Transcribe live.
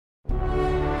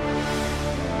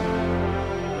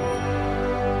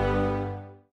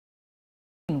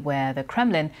where the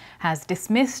Kremlin has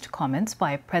dismissed comments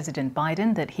by President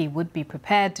Biden that he would be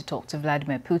prepared to talk to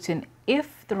Vladimir Putin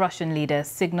if the Russian leader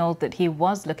signaled that he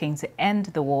was looking to end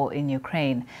the war in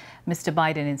Ukraine. Mr.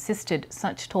 Biden insisted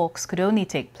such talks could only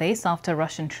take place after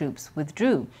Russian troops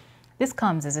withdrew. This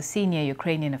comes as a senior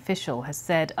Ukrainian official has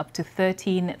said up to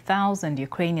 13,000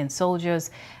 Ukrainian soldiers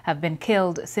have been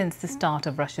killed since the start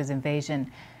of Russia's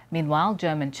invasion. Meanwhile,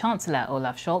 German Chancellor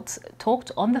Olaf Scholz talked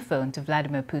on the phone to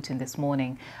Vladimir Putin this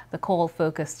morning. The call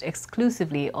focused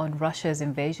exclusively on Russia's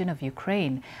invasion of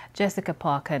Ukraine. Jessica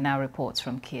Parker now reports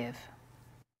from Kiev.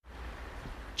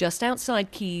 Just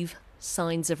outside Kyiv,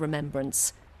 signs of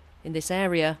remembrance. In this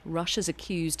area, Russia's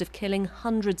accused of killing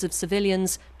hundreds of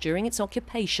civilians during its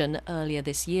occupation earlier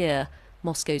this year.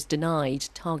 Moscow's denied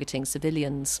targeting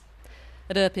civilians.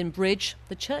 At Irpin Bridge,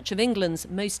 the Church of England's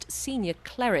most senior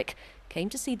cleric came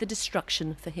to see the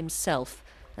destruction for himself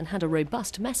and had a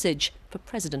robust message for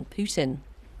President Putin.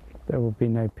 There will be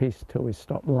no peace till we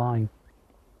stop lying.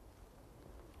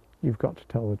 You've got to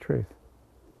tell the truth.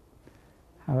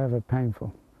 However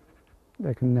painful,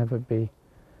 there can never be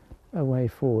a way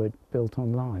forward built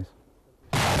on lies.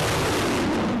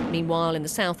 Meanwhile, in the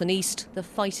south and east, the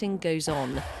fighting goes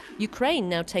on. Ukraine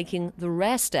now taking the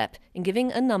rare step in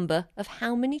giving a number of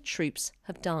how many troops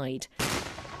have died.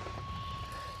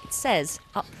 It says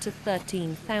up to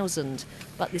 13,000,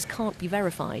 but this can't be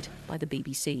verified by the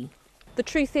BBC. The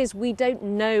truth is, we don't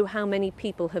know how many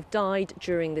people have died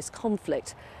during this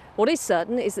conflict. What is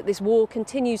certain is that this war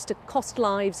continues to cost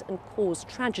lives and cause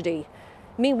tragedy.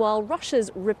 Meanwhile, Russia's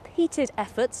repeated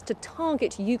efforts to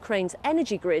target Ukraine's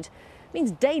energy grid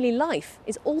means daily life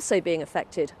is also being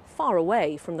affected far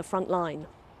away from the front line.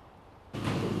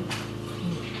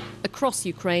 Across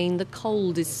Ukraine, the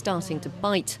cold is starting to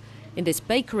bite. In this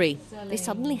bakery, they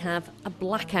suddenly have a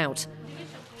blackout,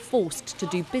 forced to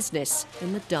do business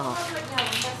in the dark.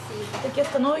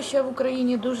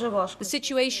 The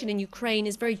situation in Ukraine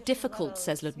is very difficult,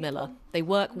 says Ludmila. They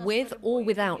work with or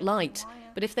without light,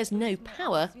 but if there's no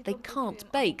power, they can't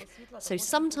bake. So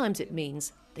sometimes it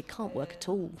means they can't work at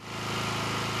all.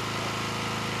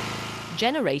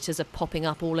 Generators are popping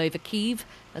up all over Kyiv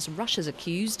as Russia's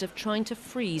accused of trying to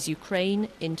freeze Ukraine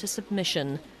into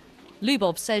submission.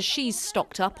 Lubov says she's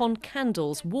stocked up on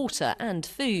candles, water and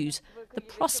food. The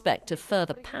prospect of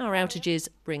further power outages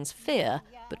brings fear,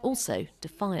 but also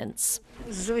defiance.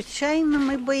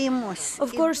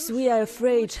 Of course, we are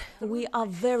afraid. We are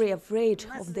very afraid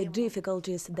of the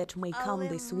difficulties that may come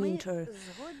this winter.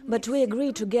 But we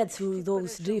agree to get through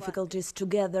those difficulties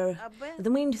together. The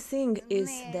main thing is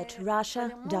that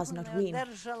Russia does not win.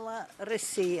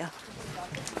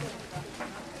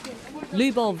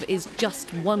 Lubov is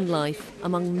just one life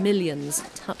among millions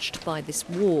touched by this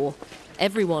war.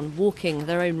 Everyone walking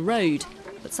their own road,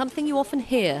 but something you often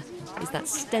hear is that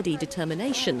steady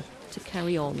determination to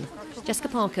carry on. Jessica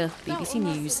Parker, BBC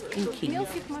News in Kyiv.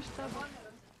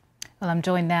 Well, I'm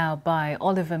joined now by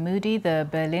Oliver Moody, the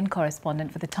Berlin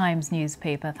correspondent for the Times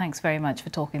newspaper. Thanks very much for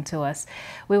talking to us.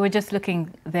 We were just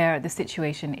looking there at the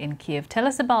situation in Kiev. Tell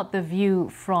us about the view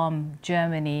from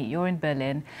Germany. You're in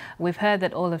Berlin. We've heard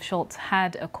that Olaf Scholz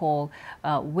had a call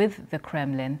with the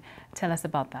Kremlin. Tell us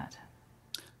about that.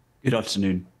 Good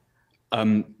afternoon.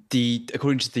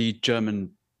 According to the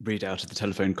German readout of the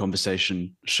telephone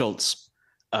conversation, Scholz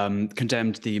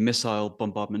condemned the missile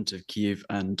bombardment of Kyiv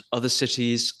and other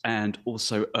cities and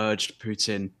also urged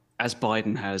Putin, as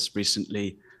Biden has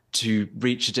recently, to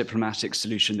reach a diplomatic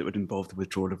solution that would involve the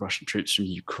withdrawal of Russian troops from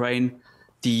Ukraine.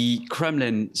 The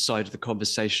Kremlin side of the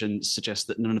conversation suggests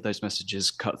that none of those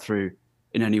messages cut through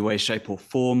in any way, shape or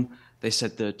form. They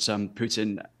said that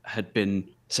Putin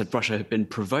said Russia had been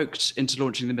provoked into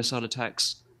launching the missile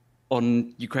attacks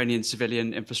on Ukrainian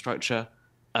civilian infrastructure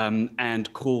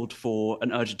and called for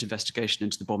an urgent investigation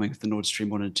into the bombing of the Nord Stream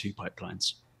 1 and 2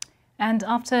 pipelines. And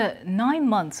after 9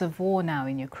 months of war now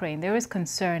in Ukraine, there is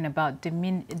concern about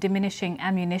diminishing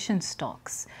ammunition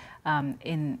stocks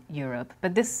in Europe.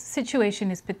 But this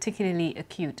situation is particularly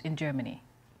acute in Germany.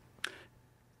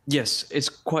 Yes, it's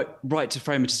quite right to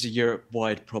frame it as a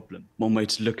Europe-wide problem. One way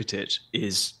to look at it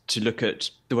is to look at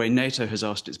the way NATO has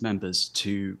asked its members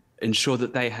to ensure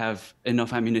that they have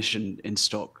enough ammunition in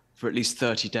stock for at least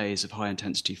 30 days of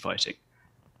high-intensity fighting.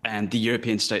 And the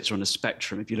European states are on a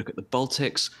spectrum. If you look at the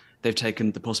Baltics, they've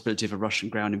taken the possibility of a Russian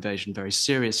ground invasion very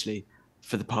seriously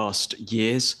for the past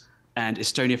years. And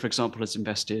Estonia, for example, has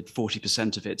invested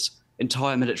 40% of its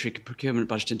entire military procurement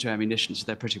budget into ammunition, so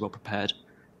they're pretty well prepared.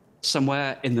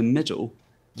 Somewhere in the middle,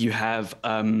 you have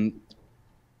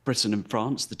Britain and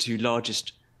France, the two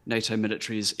largest NATO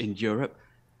militaries in Europe,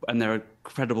 and there are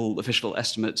credible official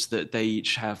estimates that they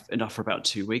each have enough for about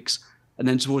 2 weeks. And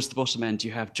then towards the bottom end,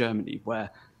 you have Germany, where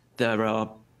there are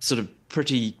sort of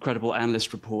pretty credible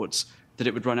analyst reports that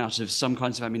it would run out of some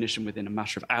kinds of ammunition within a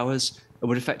matter of hours and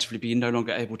would effectively be no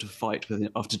longer able to fight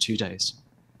after 2 days.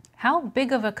 How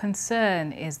big of a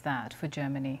concern is that for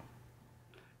Germany?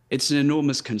 It's an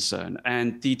enormous concern.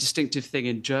 And the distinctive thing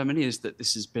in Germany is that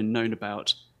this has been known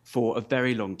about for a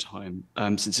very long time,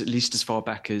 since at least as far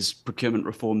back as procurement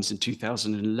reforms in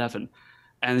 2011.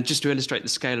 And just to illustrate the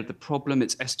scale of the problem,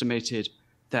 it's estimated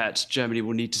that Germany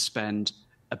will need to spend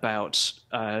about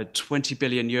 20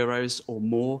 billion euros or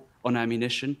more on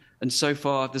ammunition. And so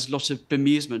far, there's a lot of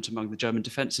bemusement among the German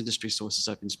defense industry sources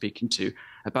I've been speaking to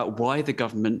about why the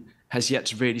government has yet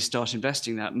to really start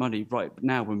investing that money right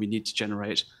now when we need to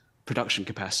generate production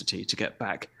capacity to get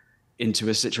back into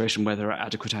a situation where there are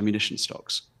adequate ammunition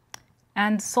stocks.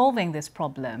 And solving this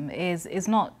problem is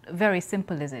not very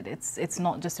simple, is it? It's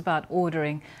not just about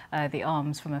ordering the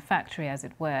arms from a factory, as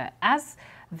it were. As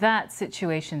that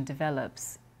situation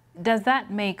develops, does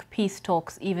that make peace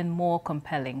talks even more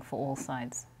compelling for all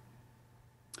sides?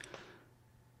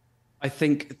 I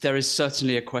think there is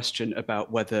certainly a question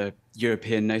about whether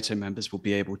European NATO members will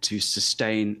be able to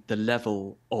sustain the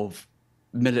level of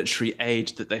military aid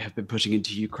that they have been putting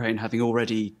into Ukraine, having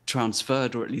already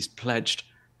transferred or at least pledged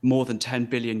more than 10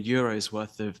 billion euros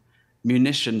worth of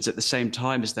munitions at the same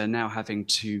time as they're now having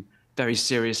to very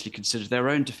seriously consider their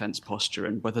own defense posture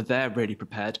and whether they're really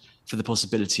prepared for the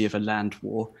possibility of a land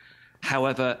war.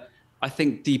 However, I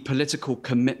think the political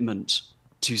commitment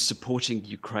to supporting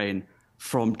Ukraine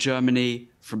from Germany,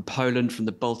 from Poland, from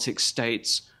the Baltic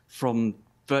states, from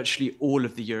virtually all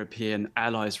of the European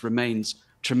allies remains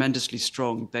tremendously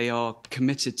strong. They are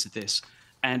committed to this,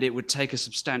 and it would take a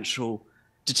substantial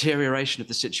deterioration of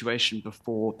the situation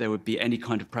before there would be any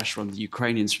kind of pressure on the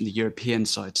Ukrainians from the European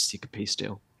side to seek a peace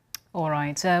deal. All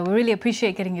right. We really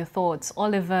appreciate getting your thoughts.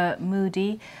 Oliver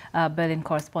Moody, Berlin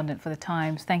correspondent for The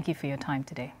Times, thank you for your time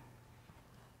today.